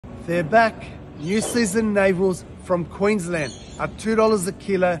They're back. New season navels from Queensland are $2 a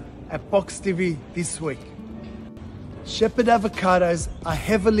kilo at Box TV this week. Shepherd avocados are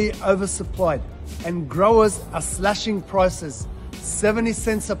heavily oversupplied and growers are slashing prices 70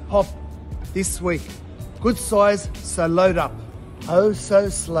 cents a pop this week. Good size, so load up. Oh so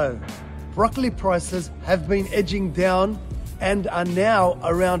slow. Broccoli prices have been edging down and are now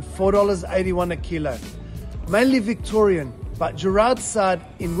around $4.81 a kilo. Mainly Victorian, but Gerard Sard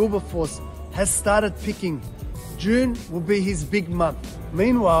in Wilberforce has started picking. June will be his big month.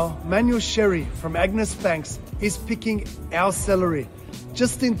 Meanwhile, Manuel Sherry from Agnes Banks is picking our celery,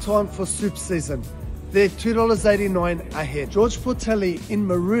 just in time for soup season. They're $2.89 a head. George Portelli in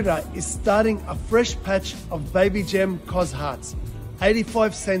Maruda is starting a fresh patch of Baby Gem Cos Hearts,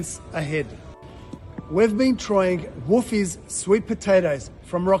 85 cents a head. We've been trying Wolfie's sweet potatoes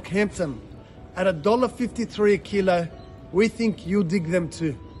from Rockhampton at $1.53 a kilo. We think you'll dig them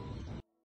too.